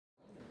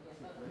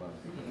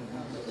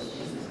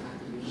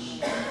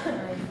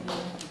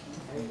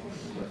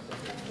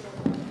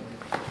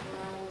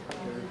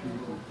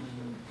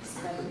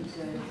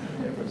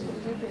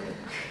No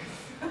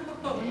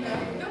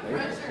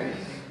pressure or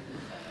anything.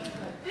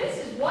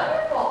 This is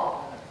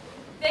wonderful.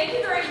 Thank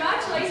you very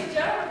much, ladies and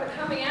gentlemen, for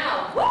coming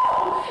out.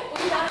 Woo!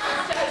 We got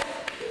just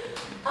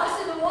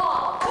us in the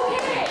wall.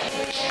 Okay.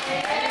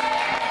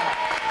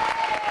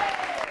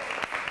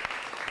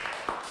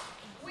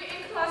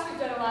 In class, we've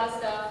done a lot of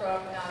stuff from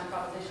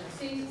improvisational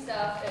scenes and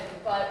stuff,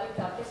 but we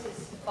thought this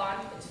is fun,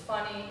 it's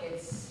funny,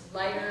 it's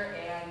lighter,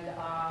 and we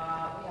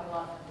have a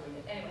lot of fun doing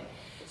it. Anyway,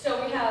 so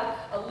we have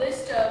a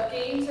list of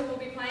games that we'll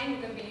be playing.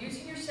 We're going to be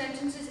using your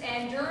sentences,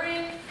 and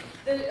during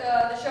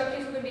the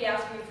showcase, we're going to be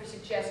asking you for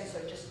suggestions, so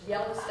just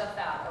yell the stuff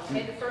out,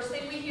 okay? The first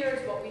thing we hear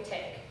is what we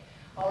take,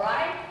 all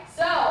right?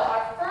 So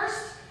our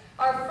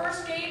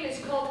first game is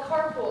called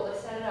Carpool. Let's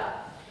set it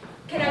up.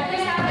 Can I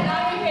please have an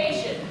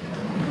occupation?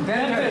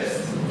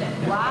 Dentist.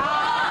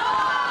 Wow!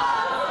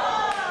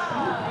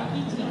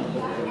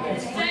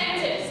 It's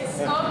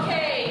dentists.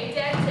 Okay,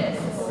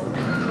 dentists.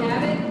 You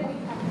have it?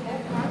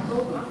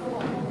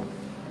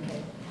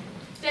 Okay.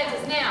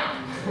 Dentists. Now,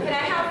 can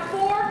I have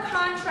 4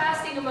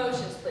 contrasting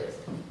emotions, please?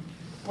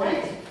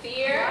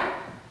 Fear.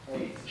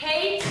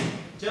 Hate.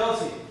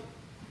 Jealousy.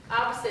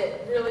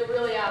 Opposite. Really,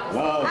 really opposite.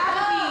 Love.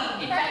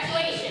 Apathy.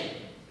 Infatuation.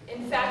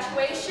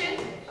 Infatuation.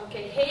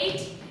 Okay,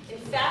 hate.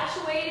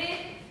 Infatuated.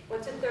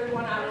 What's the third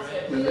one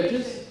opposite?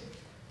 Religious.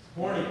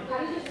 Horny. How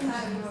do you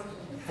define emotions?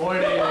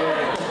 Horny.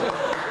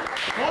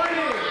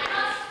 Horny.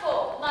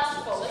 Lustful.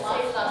 Lustful. Let's say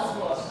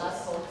lustful.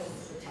 Lustful.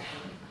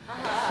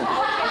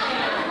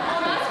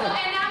 Lustful.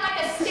 And now like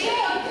a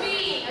state of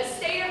being. A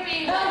state of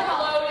being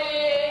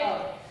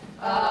overloaded.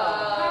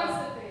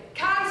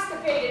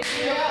 Constipated.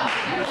 Yeah.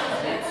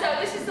 So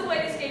this is the way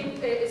this game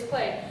is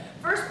played.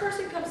 First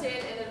person comes in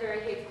and they're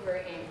very hateful,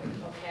 very angry.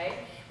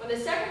 Okay. When the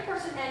second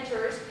person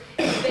enters,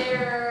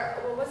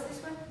 they're, well, what's this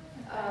one?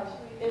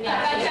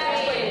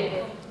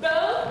 Infatuated.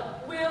 Both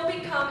will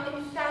become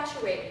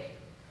infatuated.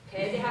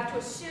 Okay, they have to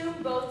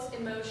assume both's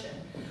emotion.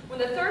 When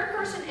the third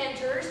person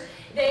enters,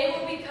 they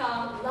will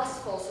become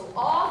lustful. So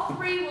all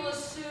 3 will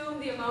assume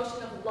the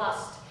emotion of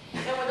lust.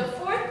 And when the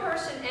fourth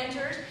person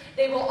enters,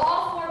 they will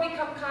all 4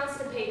 become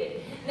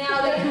constipated.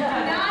 Now, they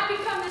cannot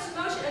become this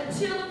emotion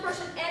until the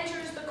person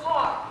enters the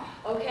car.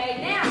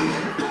 Okay, now,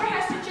 number 4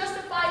 has to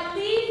justify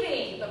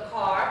leaving the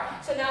car.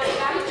 So now we're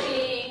back to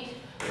being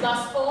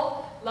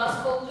lustful.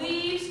 Lustful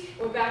leaves.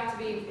 We're back to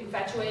being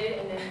infatuated.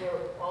 And then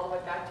we're all the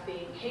way back to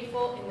being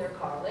hateful in their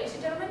car. Ladies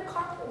and gentlemen,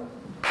 carpool.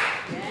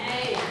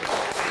 Yay.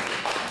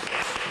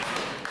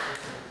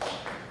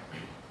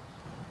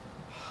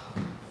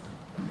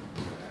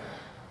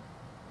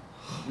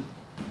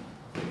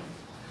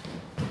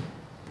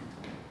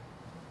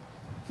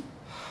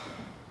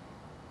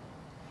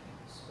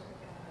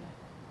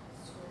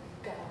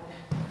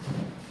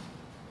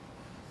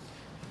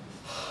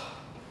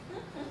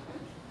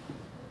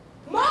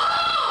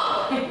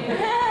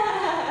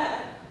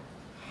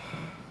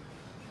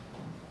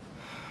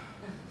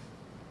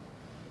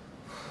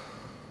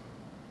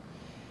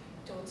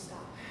 Don't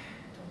stop.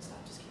 Don't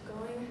stop. Just keep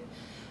going.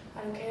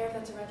 I don't care if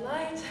that's a red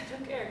light. I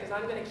don't care, because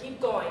I'm going to keep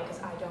going,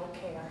 because I don't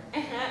care.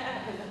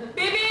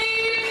 Beep,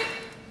 beep!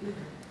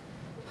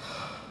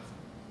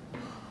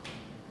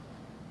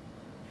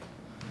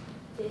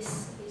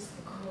 This is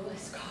the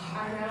coolest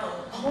car. I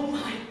know. Oh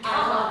my God.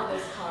 I love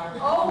this car.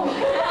 Oh my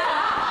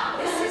God.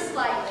 This is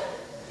like,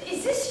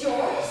 is this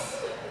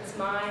yours? It's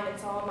mine.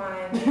 It's all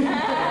mine. God,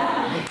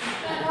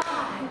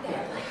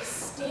 they're like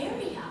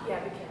stereo. Yeah,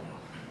 be careful.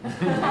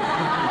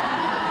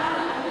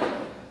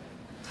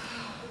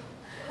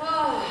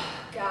 Oh,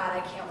 God,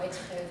 I can't wait to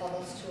play with all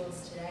those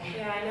tools today.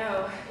 Yeah, I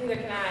know. Neither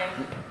can I.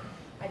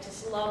 I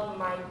just love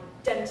my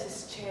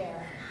dentist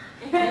chair.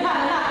 You know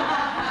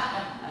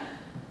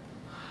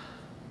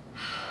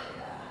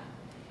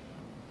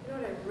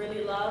what I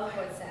really love?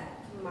 What's that?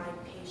 My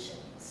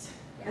patients.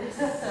 Yes.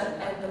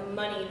 And the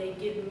money they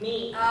give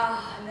me.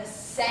 Ah, and the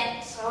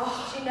scent.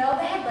 Oh. Did you know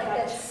they had like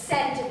that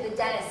scent of the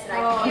dentist that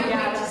I can't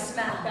wait to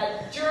smell?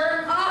 That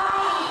germ.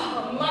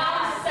 Oh,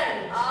 my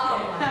scent. Oh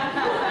my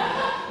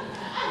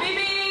God. Beep,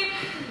 beep.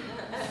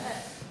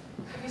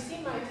 Have you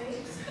seen my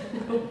tapes?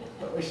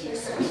 You're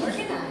so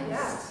organized.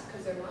 Yeah,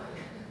 because they're mine.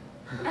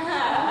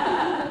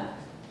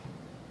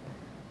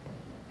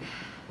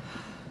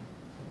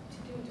 What you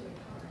doing to my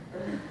car?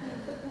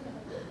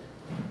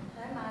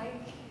 Hi,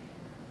 Mike.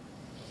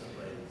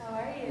 How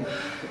are you?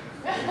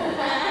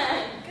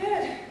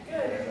 Good,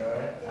 good.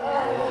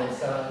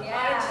 Yeah. I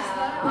just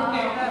love it.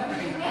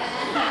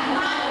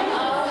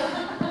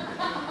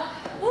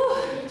 Whew,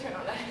 let me turn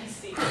on that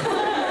AC.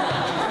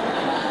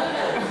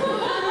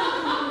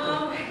 Oh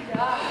my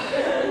God.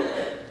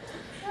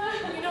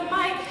 You know,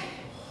 Mike,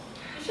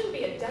 you shouldn't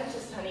be a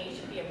dentist, honey. You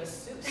should be a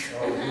masseuse.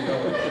 Oh, you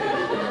know it.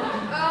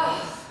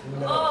 Oh,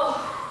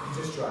 oh, You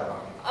just drive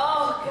on me.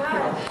 oh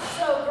God, that's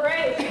so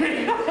great.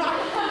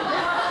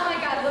 Oh my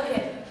God, look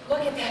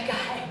at that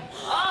guy.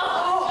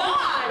 Oh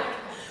God,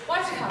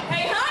 what's coming?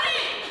 Hey,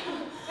 honey!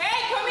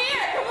 Hey, come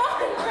here, come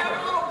on. We're having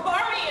a little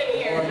party in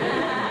here.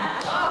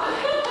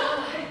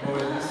 Oh.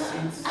 Lord, these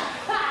seats.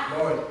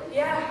 Lord,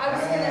 Yeah, I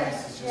was my gonna.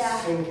 ass is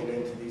just sinking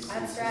into these seats.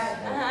 That's right.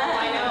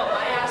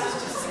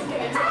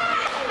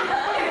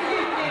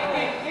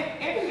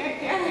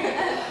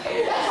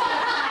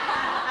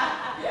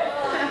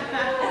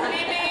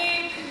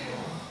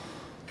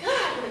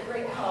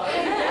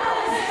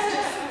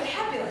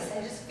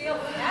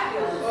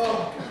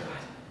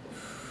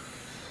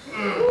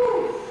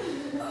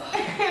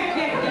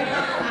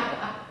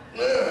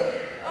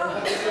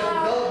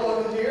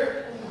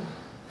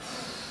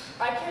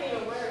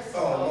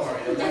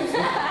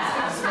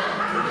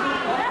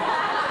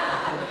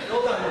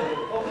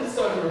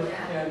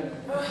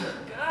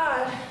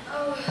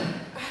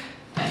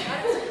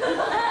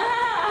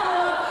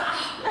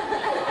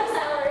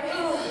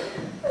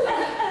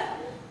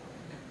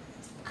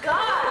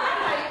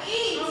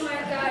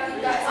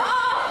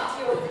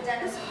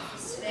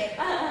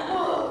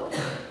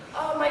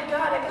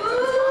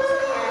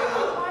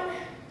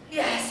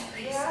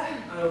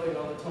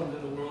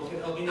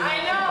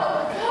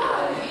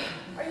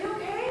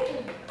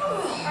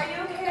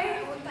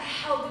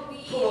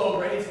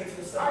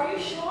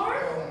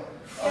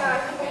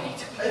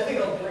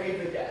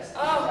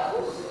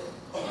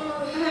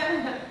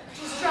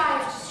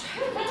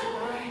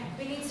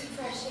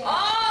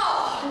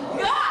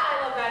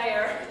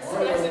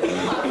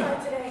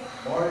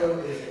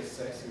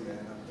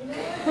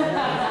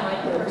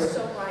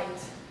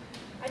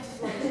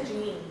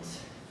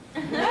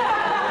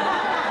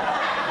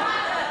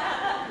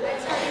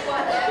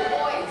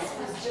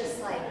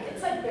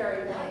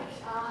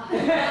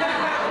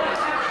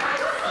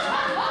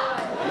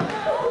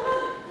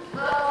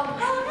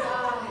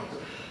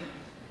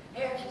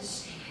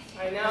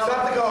 know.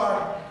 Stop the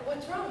car.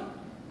 What's wrong?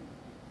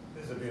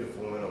 There's a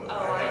beautiful woman over there.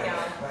 Oh, I know.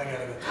 I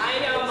I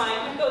know,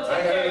 Mike. You go take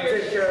gotta care of your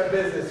take care of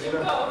business, you You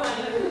know. go,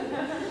 honey.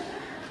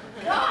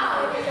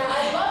 God, I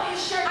love his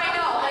shirt. I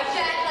know, like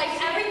that, like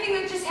everything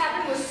that just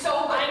happened was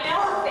so like,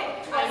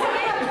 perfect. I know. Oh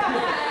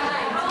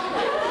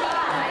my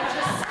God, I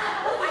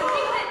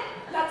think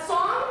that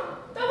song,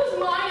 That was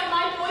mine and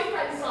my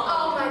boyfriend's song.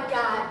 oh my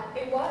God.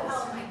 It was.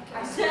 Oh my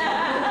God.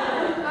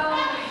 Oh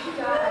my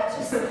God, I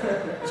just, do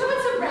you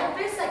want some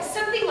breakfast? Like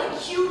something like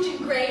huge and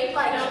great,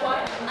 like. You know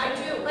what? I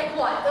do. Like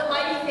what?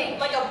 What do you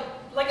think? Like a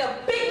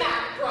Big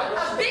Mac brunch.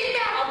 A Big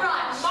Mac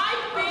brunch. My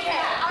Big Okay,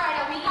 Mac. all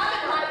right, I'll be Have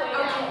it my way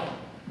now. Okay.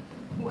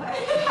 What?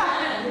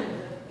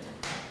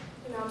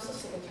 You know, I'm so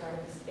sick and tired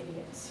of these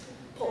idiots.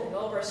 Pulling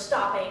over,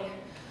 stopping.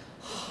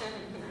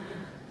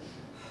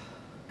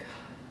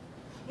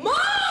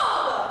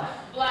 Mom!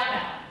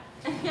 Blackout.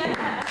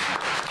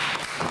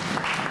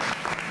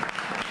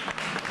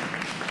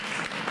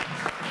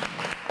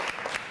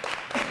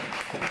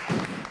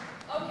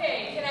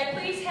 Okay, can I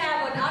please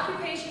have an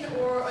occupation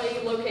or a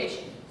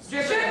location?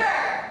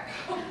 Sugar!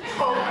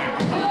 Oh my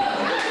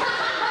God.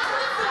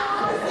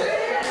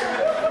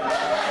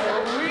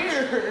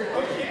 Weird.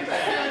 Okay,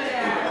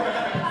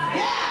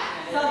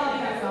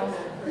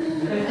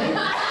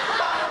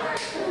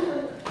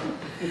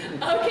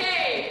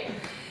 Okay.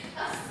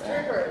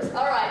 Strippers.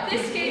 All right,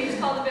 this game is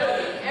called the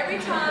building. Every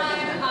time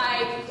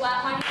I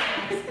clap my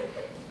hands,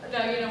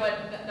 no, you know what?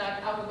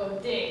 I will go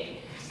ding.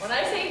 When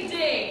I say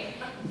ding,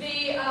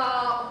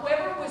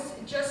 whoever was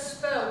just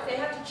spoke, they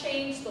have to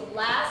change the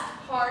last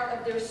part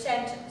of their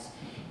sentence.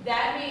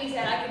 That means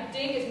that I can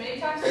ding as many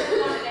times as I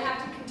want, and they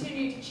have to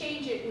continue to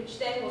change it, which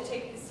then will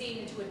take the scene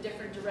into a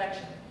different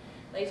direction.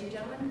 Ladies and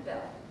gentlemen,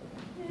 Belle.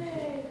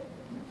 Yay.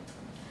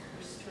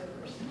 We're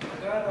strippers.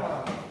 I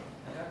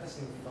got this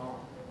new thong.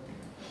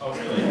 Oh,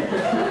 really?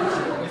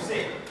 Let me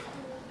see.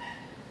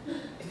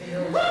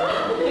 Yeah,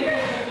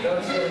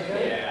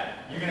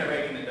 you're gonna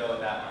rake in the dough with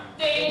that one.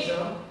 Ding.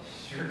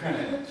 You're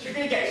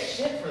gonna get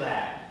shit for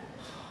that.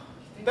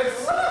 That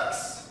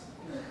sucks.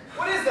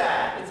 What is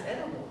that? It's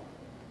edible.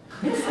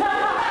 It's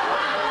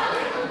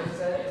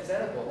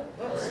edible.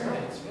 Look,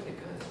 it's really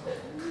good.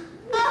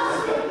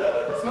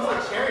 It smells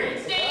like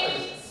cherries.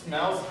 Ding. It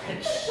smells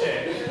like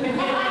shit.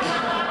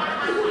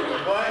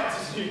 What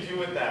did you do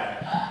with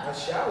that? I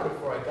showered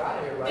before I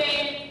got here, right?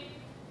 Ding.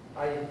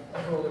 I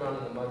rolled around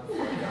in the mud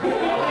before I got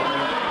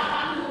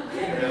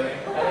here. Really? I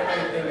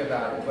didn't really think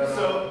about it, but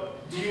So,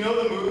 do you know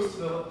the moves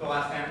to the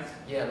last dance?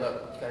 yeah, look,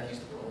 you gotta use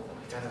the pole.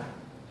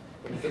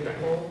 When you get the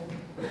pole,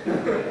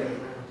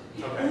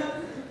 Okay.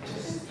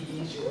 just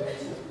ease your way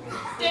to the pole.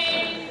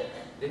 Ding.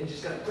 Then you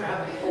just gotta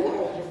grab it, hold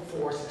all your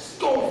force,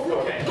 go for it,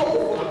 Okay. go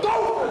for it, go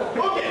for it.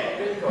 Okay.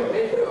 There you go,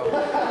 there you go.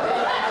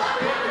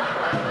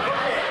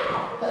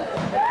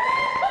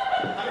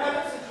 I'm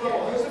having some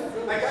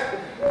trouble. I got.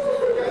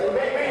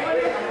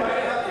 Wait, I'm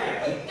lining up here.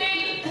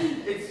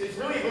 Ding. It's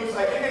really loose. I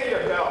think I need a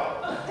belt.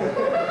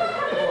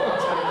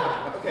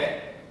 Okay.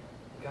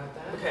 You got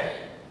that? Okay.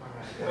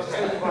 Alright, Okay. just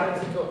let your body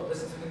go.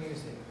 Listen to the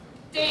music.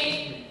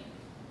 Ding.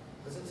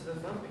 Listen to the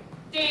thumping.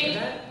 Ding. Hear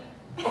that?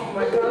 Oh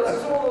my God, this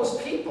is all those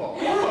people.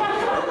 I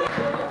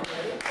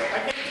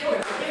can't do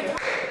it.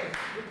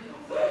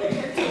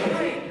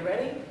 You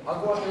ready? I'll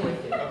go out there with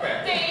you. Okay.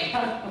 Ding.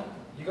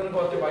 You're gonna go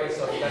out there by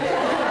yourself. You gotta-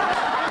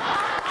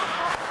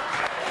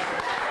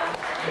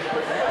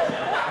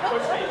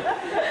 Push me.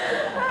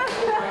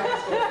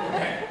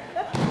 Okay.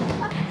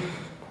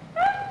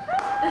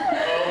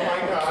 Oh my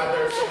God,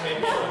 there's so many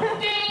people.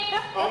 Ding.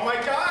 Oh my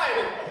God!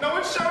 No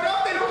one showed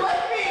up. They don't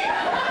like me.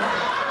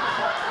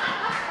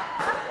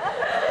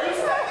 You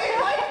said they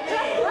like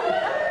me.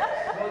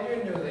 Well,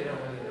 you're new. They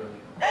don't really know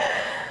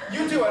you.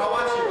 You do it. I'll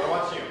watch you. I'll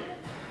watch you.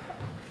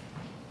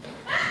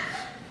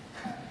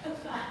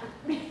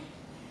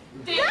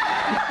 Ding.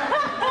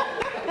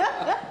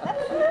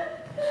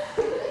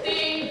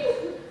 Ding.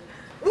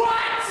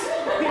 What?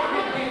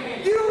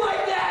 You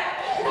like that?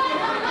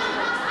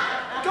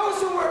 Go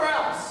somewhere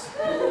else.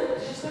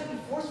 Just not be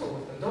forceful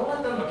with them. Don't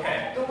let them. Okay.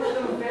 Don't let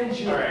them offend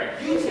you. All right.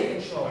 You take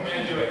control. I'm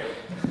gonna do it.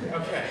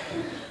 Okay.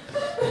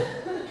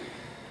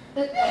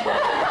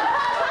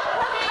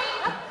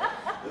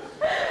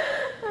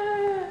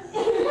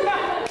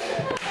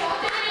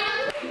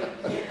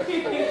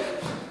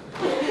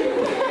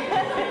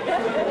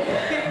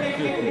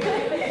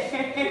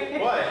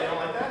 What? You don't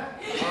like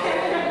that?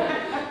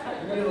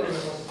 You need a little bit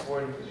more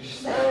support because you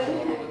should.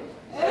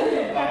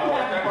 Can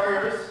I borrow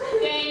yours?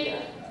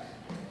 Ding.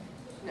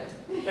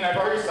 Can I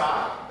borrow your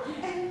sock?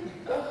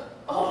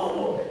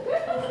 Oh.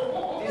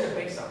 These are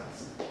big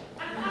signs.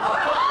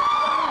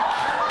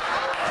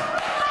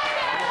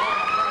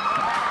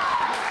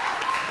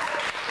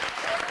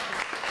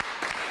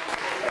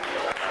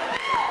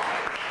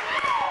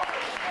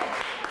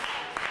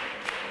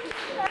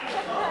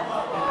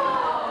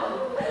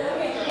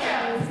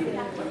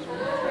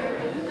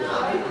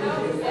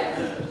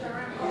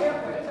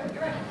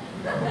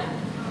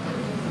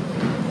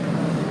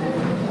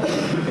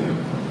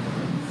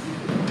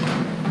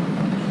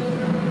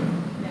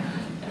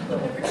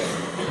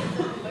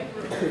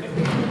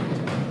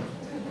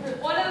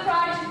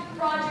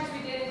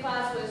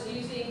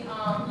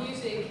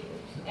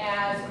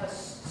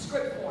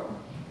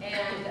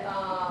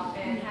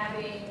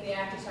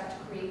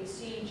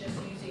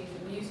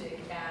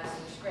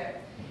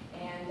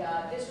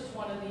 this was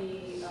one of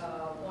the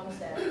ones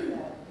that we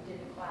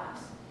did in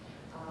class.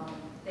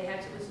 They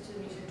had to listen to the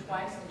music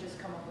twice and just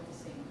come up with a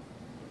scene.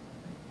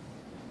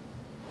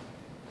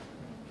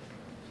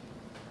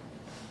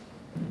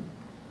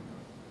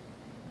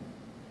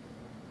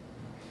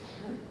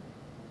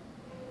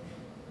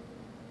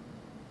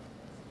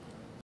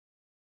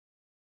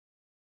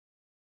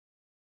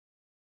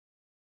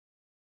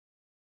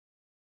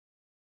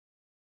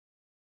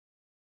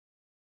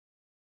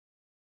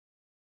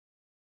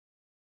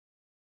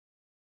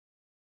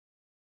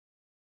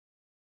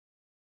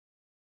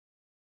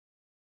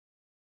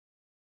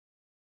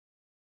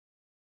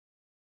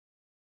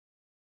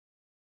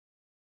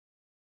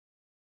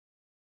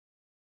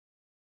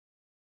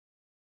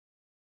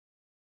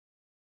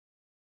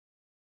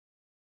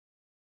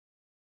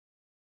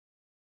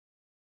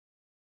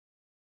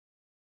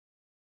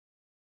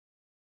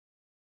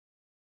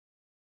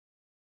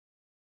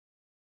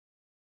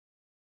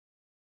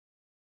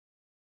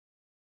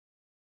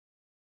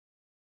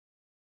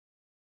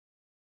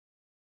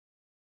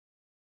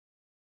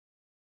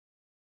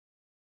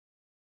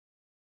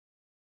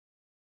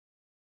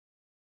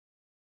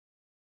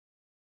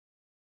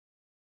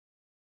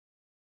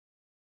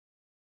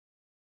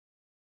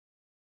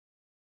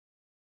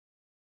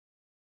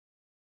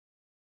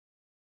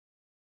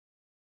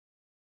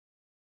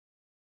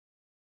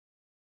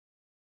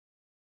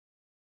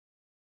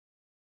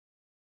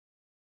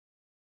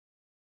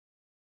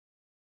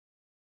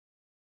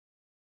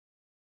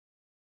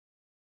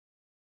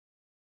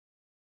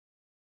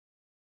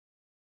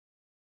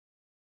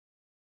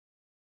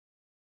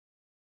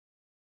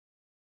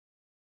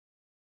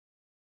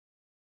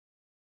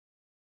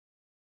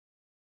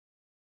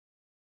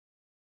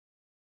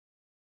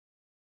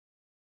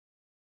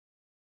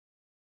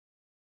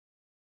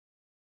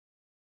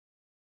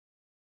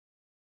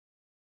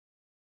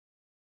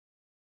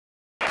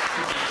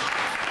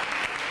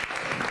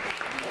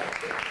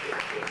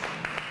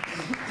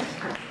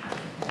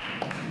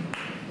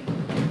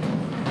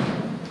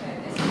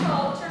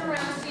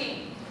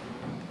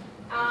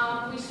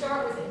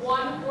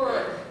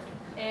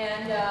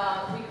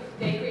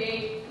 They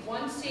create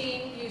one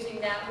scene using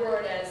that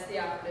word as the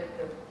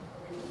operative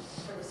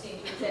for the scene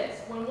to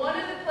exist. When one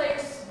of the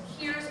players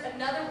hears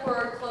another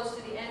word close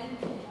to the end,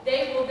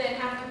 they will then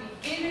have to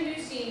begin a new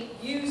scene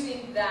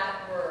using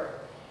that word.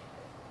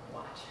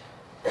 Watch.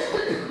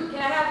 Can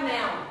I have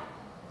now?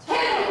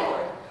 Candy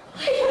corn.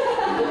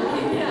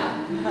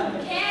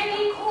 Yeah.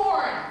 Candy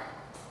corn.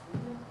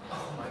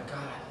 Oh my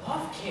god, I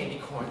love candy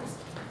corn.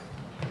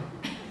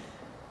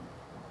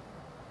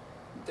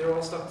 They're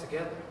all stuck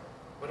together.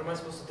 What am I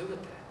supposed to do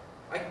with that?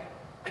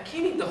 I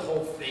can't eat the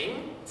whole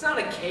thing. It's not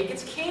a cake,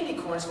 it's candy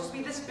corn. It's supposed to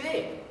be this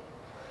big.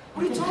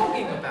 What are you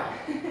talking about?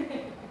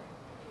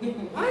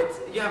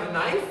 What? You have a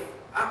knife?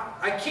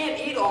 I can't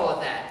eat all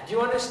of that. Do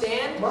you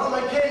understand? Mom,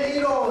 I can't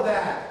eat all of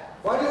that.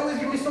 Why do you always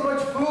give me so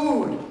much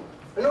food?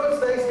 I know it's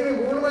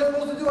Thanksgiving, but what am I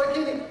supposed to do? I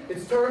can't eat.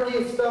 It's turkey,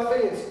 it's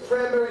stuffing, it's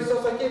cranberry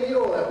sauce. I can't eat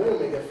all that. We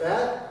don't make it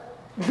fat.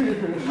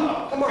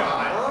 Oh, Come on,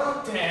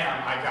 God. huh?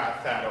 Damn, I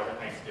got fat over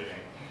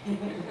Thanksgiving.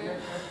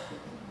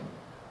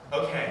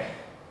 Okay.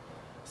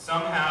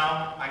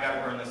 Somehow, I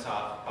gotta burn this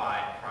off by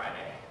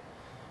Friday.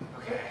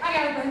 Okay. I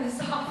gotta burn this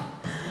off.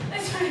 I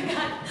swear to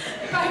God,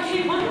 if I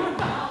keep on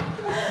without,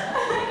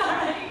 I'm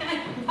already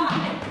 95.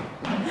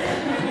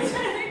 I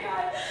swear to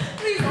God,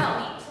 please help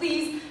me.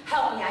 Please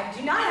help me. I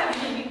do not have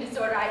an eating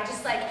disorder. I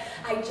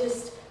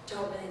just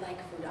don't really like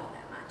food all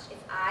that much.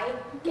 If I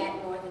get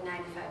more than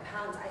 95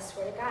 pounds, I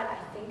swear to God, I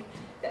think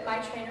that my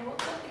trainer will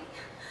kill me.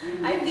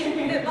 I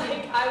think that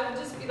I will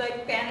just be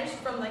banished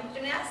from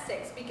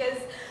gymnastics because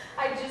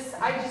I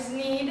just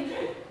need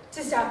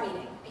to stop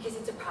eating because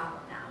it's a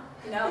problem now.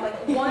 You know,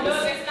 once.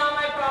 Look, it's not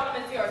my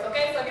problem, it's yours,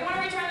 okay? So if you want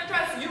to return the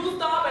dress, you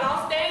stop and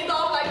I'll stay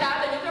low like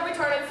that, then you can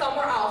return it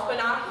somewhere else, but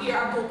not here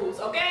at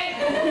Boo-Boo's, okay?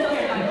 Something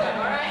like that,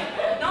 alright?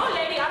 No,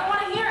 lady, I don't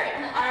want to hear it,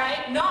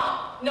 alright? No,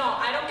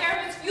 I don't care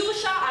if it's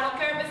fuchsia, I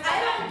don't care if it's... I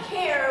don't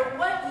care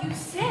what you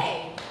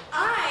say.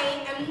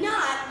 I am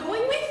not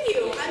going with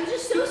you. I'm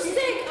just so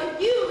sick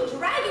of you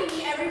dragging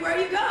me everywhere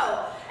you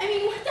go. I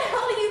mean, what the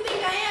hell do you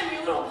think I am?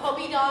 Your little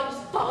puppy dog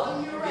just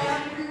following you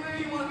around everywhere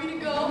you want me to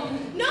go?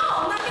 No,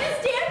 I'm not going to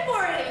stand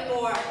for it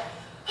anymore.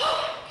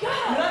 Oh,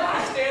 God. You're not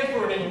going to stand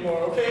for it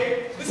anymore,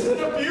 okay? This is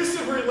an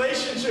abusive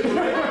relationship,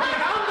 right?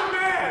 I'm the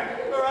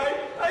man, all right?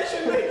 I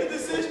should make the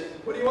decision.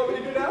 What do you want me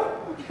to do now?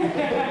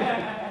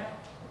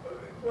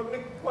 You want me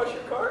to wash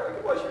your car? I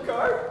can wash your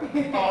car.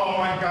 Oh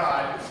my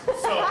God.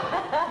 So,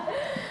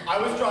 I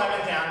was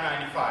driving down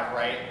 95,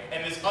 right?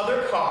 And this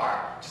other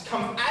car just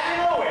comes out of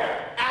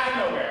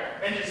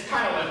nowhere, and just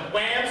kind of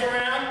whams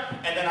around,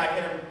 and then I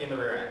hit him in the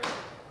rear end.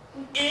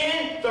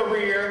 In the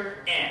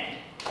rear end.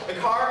 The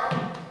car,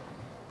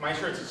 my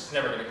insurance is just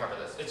never going to cover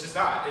this. It's just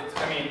not.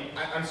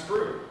 I'm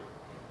screwed.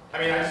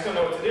 I just don't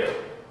know what to do.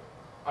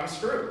 I'm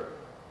screwed.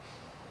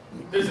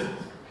 There's a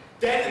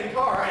dent in the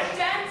car.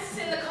 Dents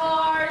in the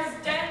cars,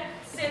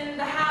 dents in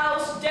the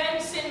house,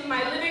 dents in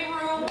my living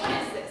room. What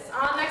is this?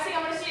 Next thing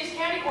I'm going to see is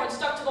candy corn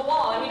stuck to the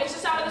wall. It's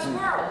just out of this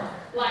world.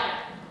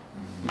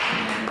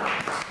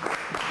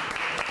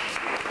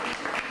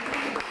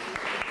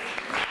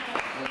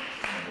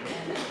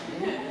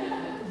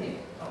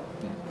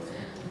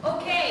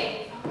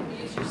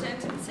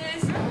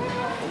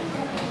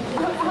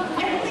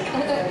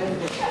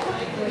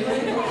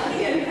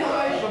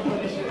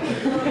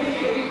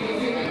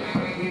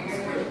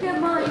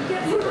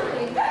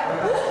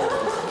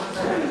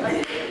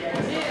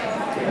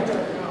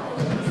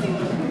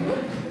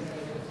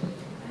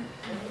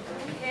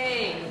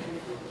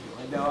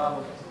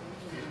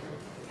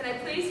 Can I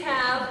please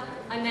have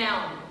a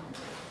noun?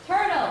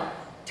 Turtle.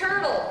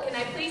 Turtle. Can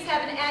I please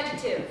have an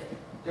adjective?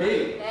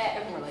 Dirty.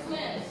 More like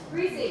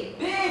greasy.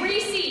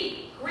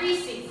 Greasy.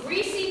 Greasy.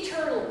 Greasy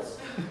turtles.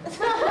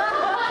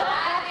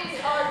 That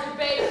is our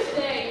debate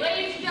today.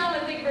 Ladies and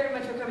gentlemen, thank you very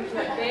much for coming to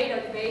our debate.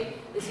 Our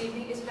debate this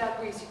evening is about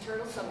greasy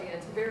turtles, something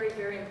that's very,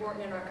 very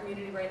important in our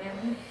community right now.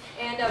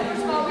 And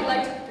first of all, we'd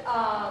like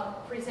to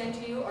present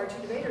to you our two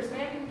debaters.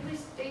 Ma'am, can you please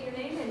state your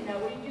name and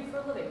what do you do for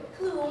a living?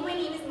 Hello, my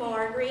name is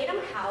Margaret. I'm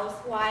a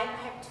housewife.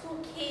 I have 2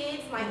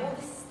 kids. My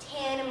oldest is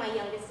 10 and my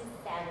youngest is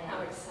 7.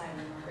 How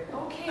exciting, Margaret.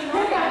 Okay,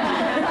 Margaret.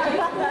 Are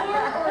you for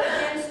or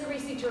against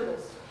greasy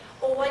turtles?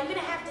 Oh, I'm going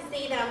to have to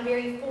say that I'm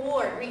very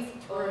for greasy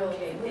turtles.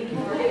 Okay, thank you,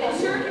 Margaret. And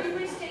sir, can you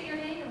please state your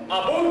name?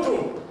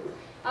 Ubuntu.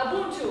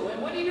 Ubuntu.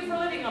 And what do you do for a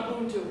living,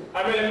 Ubuntu?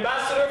 I'm an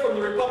ambassador from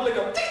the Republic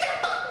of...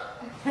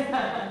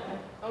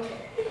 Okay.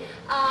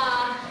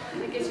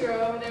 I guess you're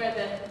over there at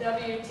the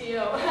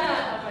WTO.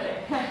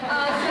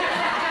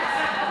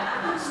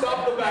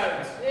 Stop the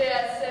bands.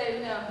 Yes,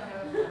 no.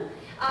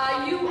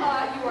 You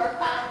are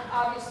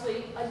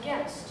obviously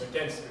against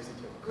Against greasy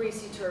turtles.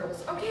 greasy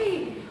turtles.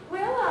 Okay,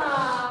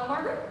 well,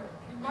 Margaret,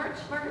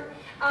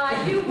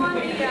 you won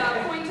the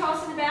coin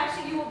toss in the back,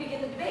 so you will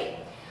begin the debate.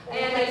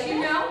 And as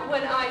you know,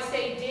 when I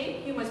say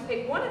ding, you must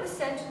pick one of the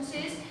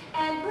sentences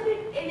and put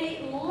it in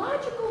a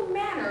logical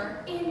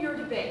manner in your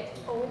debate.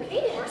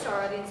 Okay, of course,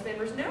 our audience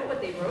members know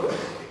what they wrote.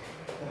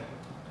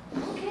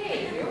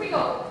 Okay, here we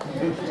go.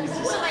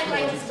 Well, I'd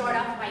like to start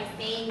off by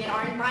saying that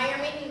our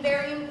environment is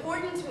very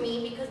important to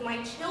me because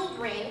my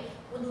children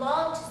would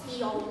love to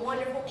see all the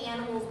wonderful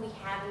animals we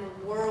have in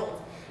the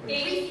world.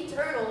 The greasy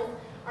turtles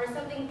are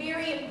something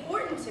very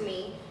important to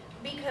me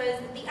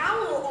because the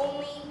owl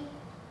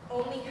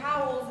only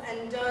howls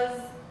and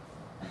does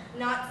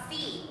not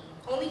see.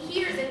 Only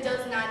hears and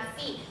does not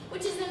see,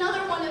 which is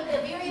another one of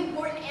the very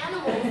important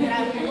animals that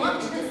I would love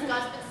to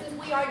discuss, but since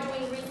we are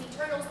doing greasy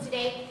turtles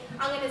today,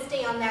 I'm going to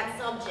stay on that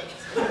subject.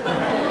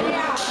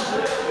 Yeah.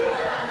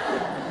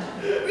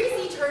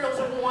 Greasy turtles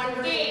are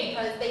wonderful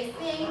because they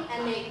sing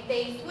and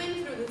they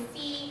swim through the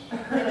sea,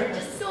 and they're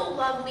just so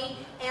lovely,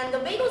 and the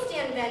bagel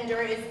stand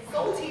vendor is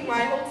salting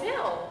my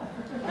hotel.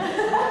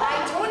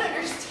 I don't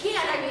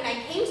understand. I mean,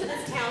 I came to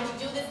this town to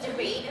do this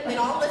debate, and then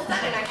all of a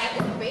sudden I had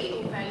this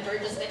bagel vendor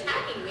just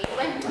attacking me.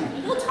 But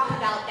we'll talk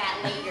about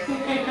that later.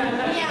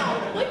 Now,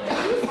 what do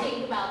you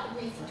think about the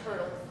greasy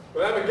turtles?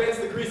 Well, I'm against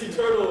the greasy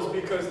turtles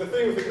because the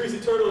thing with the greasy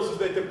turtles is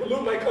that they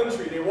pollute my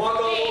country. They walk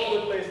all over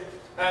the place.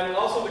 And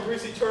also the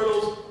greasy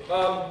turtles,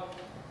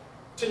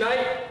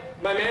 tonight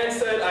my man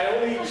said I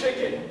only eat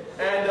chicken.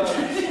 And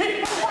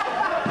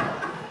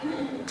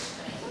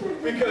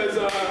because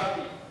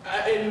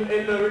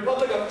in the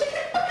Republic of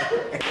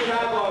you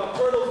have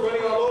turtles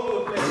running all over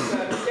the place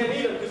and we can't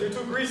eat them because they're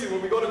too greasy.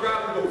 When we go to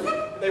grab them,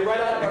 they right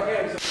out of our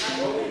hands.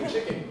 I only eat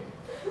chicken.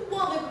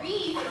 Well, the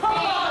grease is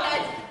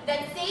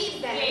that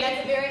saves them.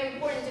 That's a very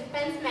important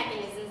defense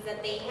mechanisms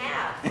that they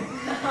have.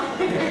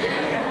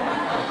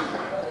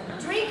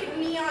 Drink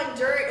neon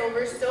dirt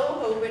over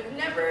Soho, but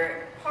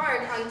never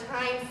park on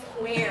Times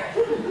Square.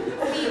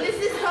 See, this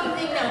is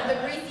something that the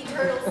greasy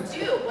turtles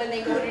do when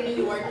they go to New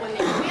York, when they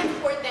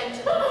transport them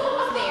to the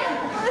zoo there.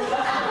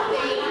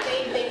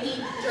 They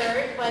eat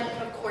dirt, but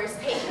of course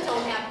they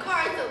don't have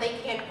cars, so they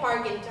can't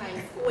park in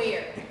Times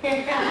Square.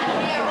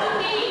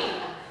 Now,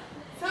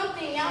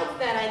 something else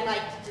that I'd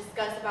like to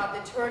discuss about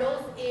the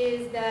turtles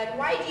is that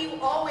why do you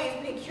always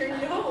pick your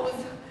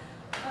nose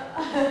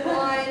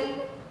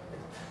on...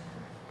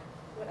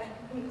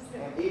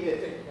 And eat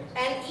it.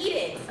 And eat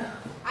it.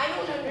 I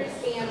don't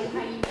understand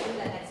how you do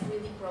that. That's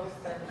really gross.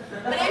 But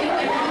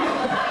anyway.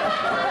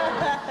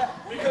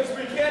 Because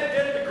we can't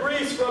get the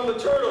grease from the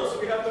turtles, so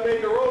we have to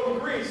make our own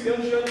grease.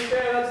 Don't you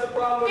understand? That's the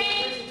problem with the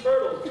greasy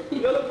turtles.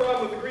 Another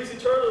problem with the greasy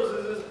turtles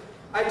is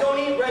I don't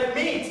eat red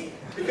meat.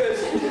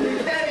 Because we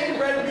can't eat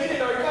red meat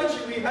in our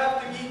country, we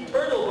have to eat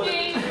turtle. But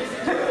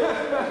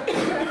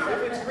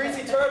if it's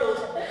greasy turtles,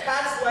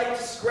 cats like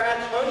to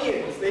scratch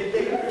onions.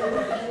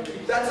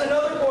 That's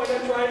another point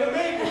I'm trying to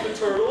make with the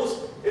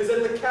turtles, is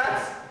that the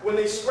cats, when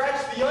they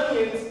scratch the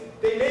onions,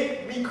 they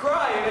make me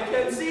cry and I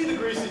can't see the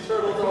greasy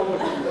turtles all over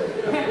the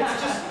place.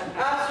 It's just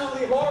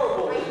absolutely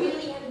horrible. I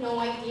really have no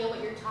idea what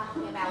you're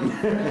talking about.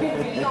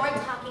 We are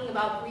talking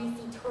about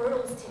greasy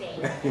turtles today.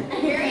 A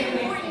very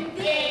important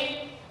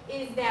thing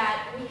is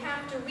that we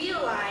have to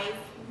realize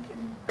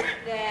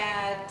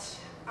that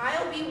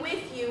I'll be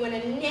with you in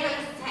a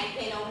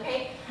nanosecond,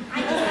 okay?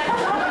 I just have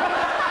to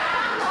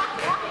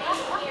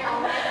stay here,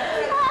 okay?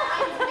 I'm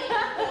trying to make a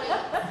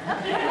point.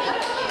 Thank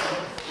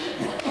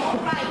you. All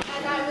right,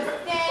 as I was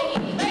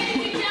saying,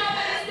 ladies and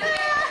gentlemen,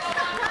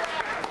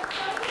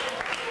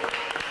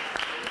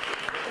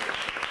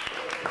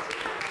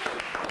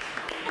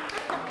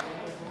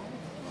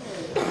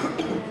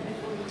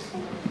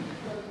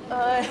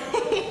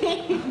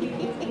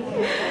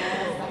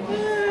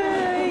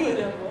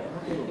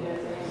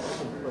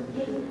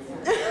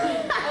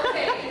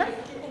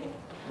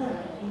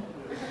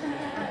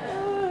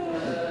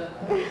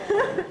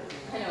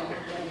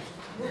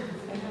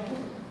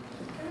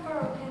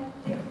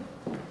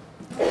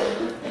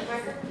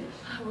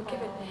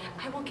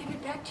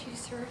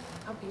 sir.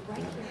 I'll be right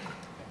here.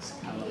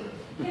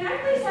 Can I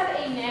please have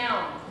a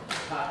noun?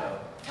 Taco.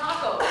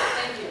 Taco.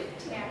 Thank you.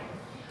 Yeah.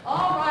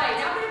 All right.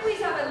 Now can I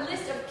please have a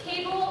list of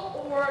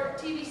cable or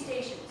TV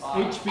stations?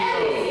 HBO.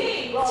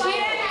 NBC.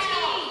 TNT.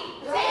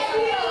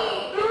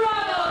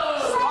 Bravo.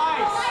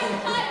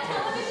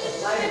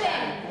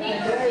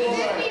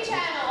 Disney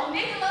Channel,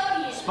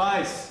 Nickelodeon.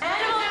 Spice.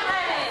 Animal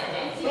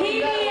Planet.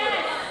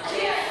 PBS.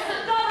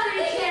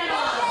 Discovery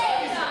Channel.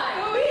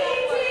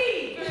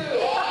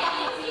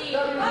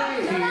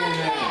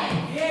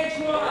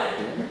 VH1.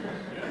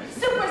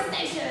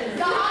 Superstation.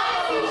 The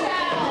Odyssey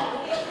Channel.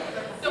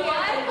 The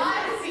what?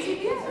 Odyssey.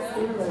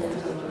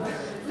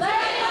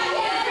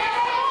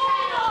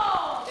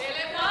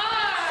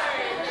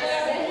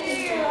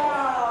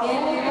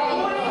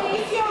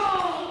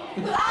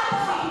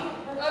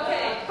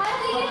 Okay.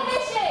 Hunting and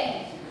fishing.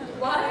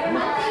 What?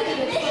 Hunting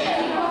and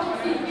fishing.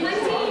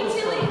 Hunting,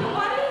 chili,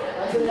 what?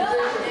 No,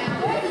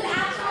 there's an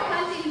actual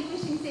hunting and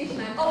fishing station.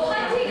 Oh,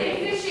 hunting and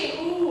fishing.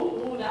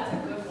 Ooh, that's a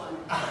good one.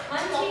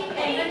 Hunting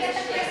and And you get the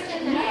fishing.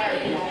 Christian there.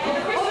 And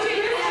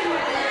Christian.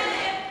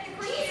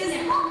 The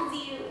Christian owns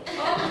you.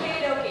 Okay,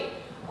 okay.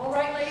 All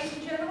right, ladies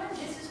and gentlemen,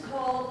 this is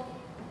called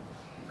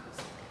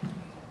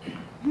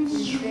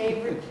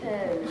Favorite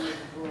pen.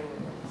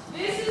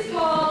 This is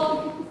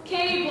called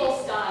cable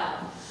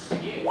style.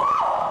 Had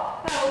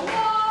a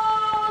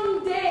long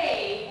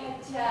day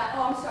at,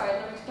 oh, I'm sorry,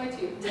 let me explain to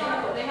you.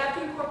 Taco, they have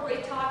to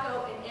incorporate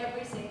taco in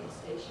every single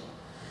station.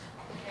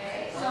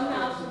 Okay,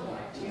 somehow, somewhere.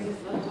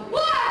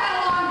 Well, I had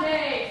a long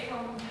day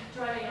from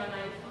driving on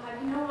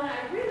 95. You know what, I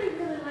really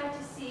like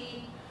to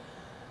see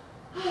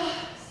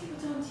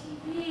what's on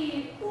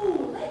TV.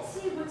 Ooh, let's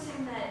see what's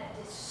on that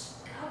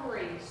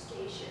Discovery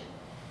station.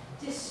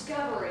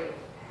 Discovery,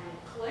 and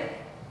click.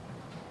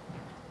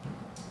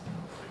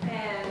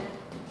 And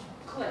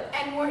click.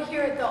 And we're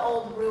here at the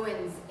old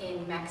ruins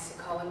in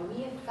Mexico, and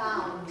we have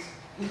found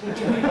a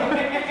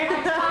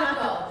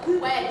taco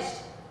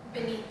wedged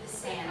beneath the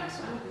sand.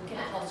 Can I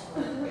help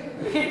you?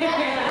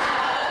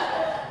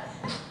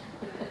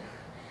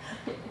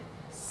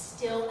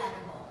 Still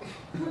edible.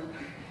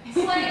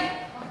 Click.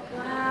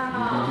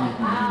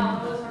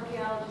 Wow, those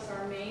archaeologists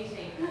are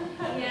amazing.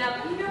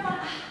 Yeah, but you know what?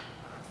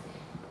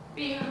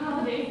 Being a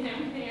holiday and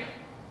everything, I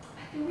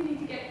think we need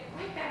to get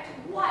right back to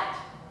what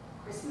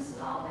Christmas is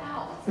all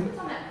about. Let's see what's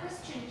on that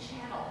Christian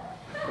channel.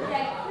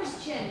 That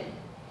Christian.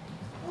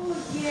 Oh,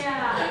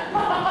 yeah.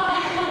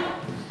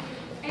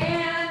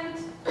 And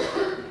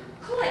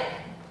click.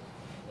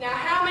 Now,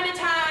 how many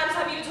times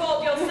have you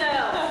told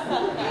yourself,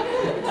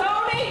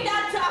 don't eat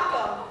that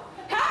taco?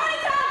 How many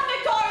times,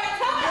 Victoria?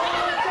 Tell me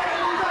how many times.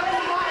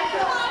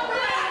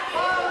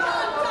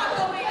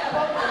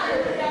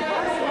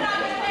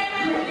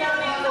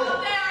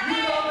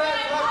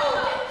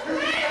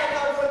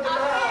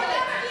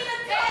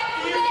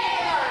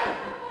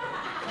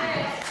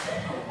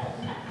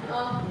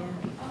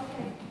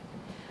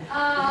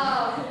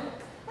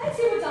 Let's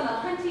see what's on the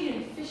hunting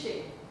and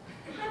fishing.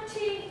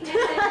 Hunting and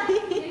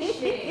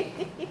fishing.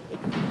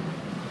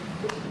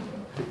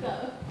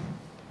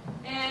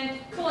 And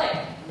click.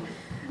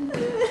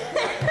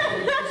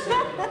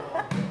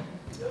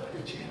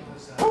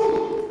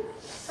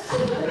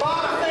 Bob,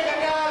 I think I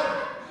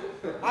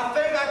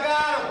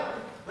got him.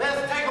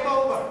 Let's take him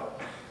over.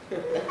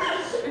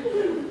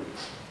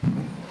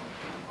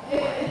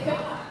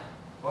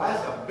 Well,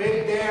 that's a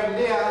big damn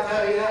deer, I'll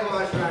tell you that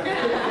much right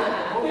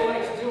now. What we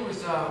like to do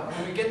is,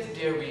 when we get the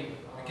deer, we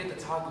get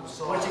the taco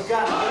sauce. What you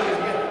got to do is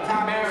get the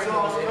taco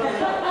sauce,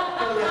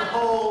 cut that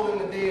hole in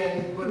the deer, and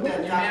you put that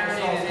You taco marinate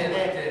sauce it in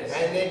like there, this.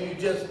 and then you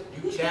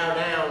chow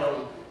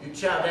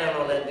down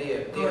on that deer.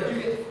 Good,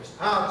 you get the first.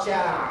 I'll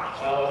chow.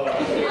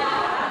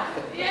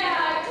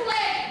 Yeah,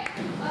 click.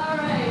 All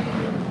right.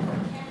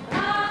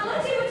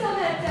 Let's see what's on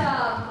that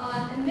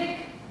on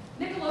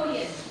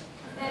Nickelodeon.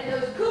 And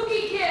those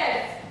kooky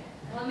kids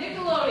on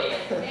Nickelodeon.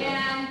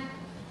 And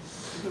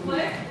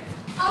click.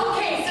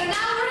 Okay, so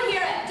now we're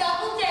here at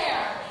Double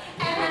Dare,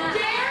 and the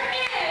dare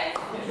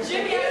is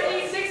Jimmy has to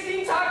eat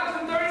 16 tacos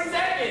in 30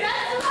 seconds.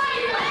 that's right. Are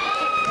you ready?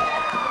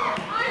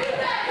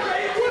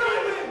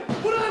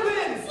 What do I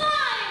win?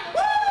 Slime.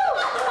 Woo!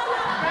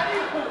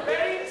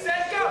 Ready,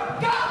 set, go.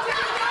 Go,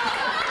 Jimmy, go!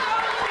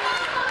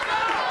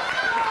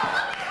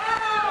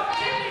 Oh,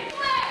 Jimmy.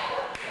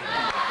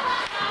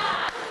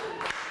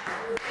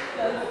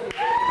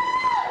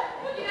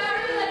 You know, I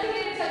really like to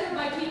get in touch with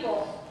my people.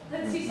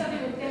 Let's see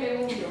something with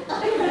Telemundo.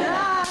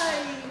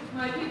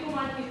 My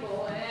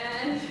people,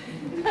 and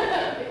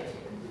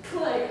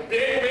click.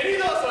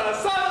 Bienvenidos a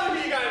Sábado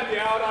Gigante.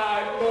 Ahora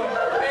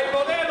el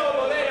modelo o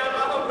modelo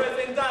vamos a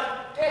presentar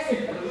qué es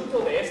el producto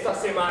de esta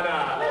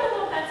semana.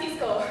 Hello,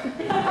 Francisco.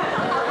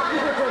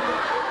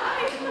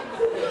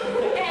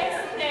 Es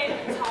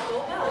Taco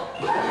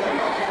Bell.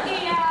 Y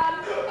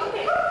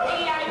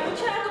hay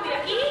mucha comida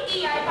aquí,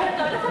 y hay para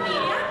toda la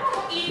familia,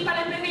 y para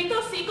el perrito,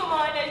 sí, como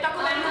en el Taco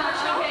Bell.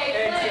 Okay,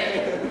 click.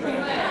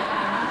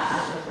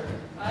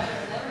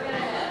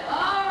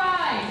 All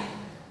right.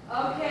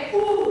 Okay.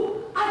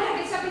 Ooh, I gotta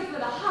get something for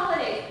the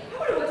holidays. I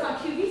wonder what's on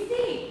QVC.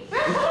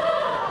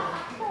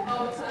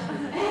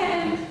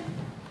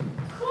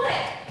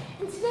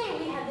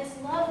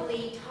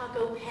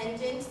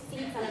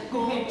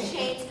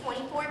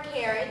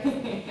 carrots,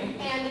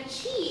 and the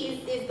cheese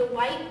is the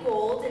white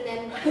gold, and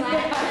then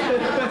black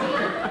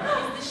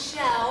is the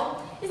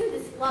shell. Isn't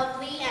this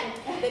lovely?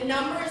 And the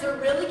numbers are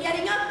really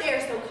getting up there,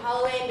 so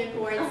call in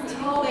before it's too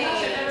Oh, late.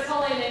 gosh, I better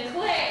call in and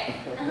click.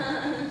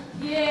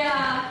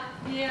 Yeah,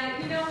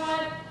 you know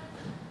what?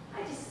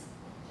 I just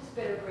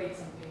better grade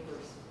some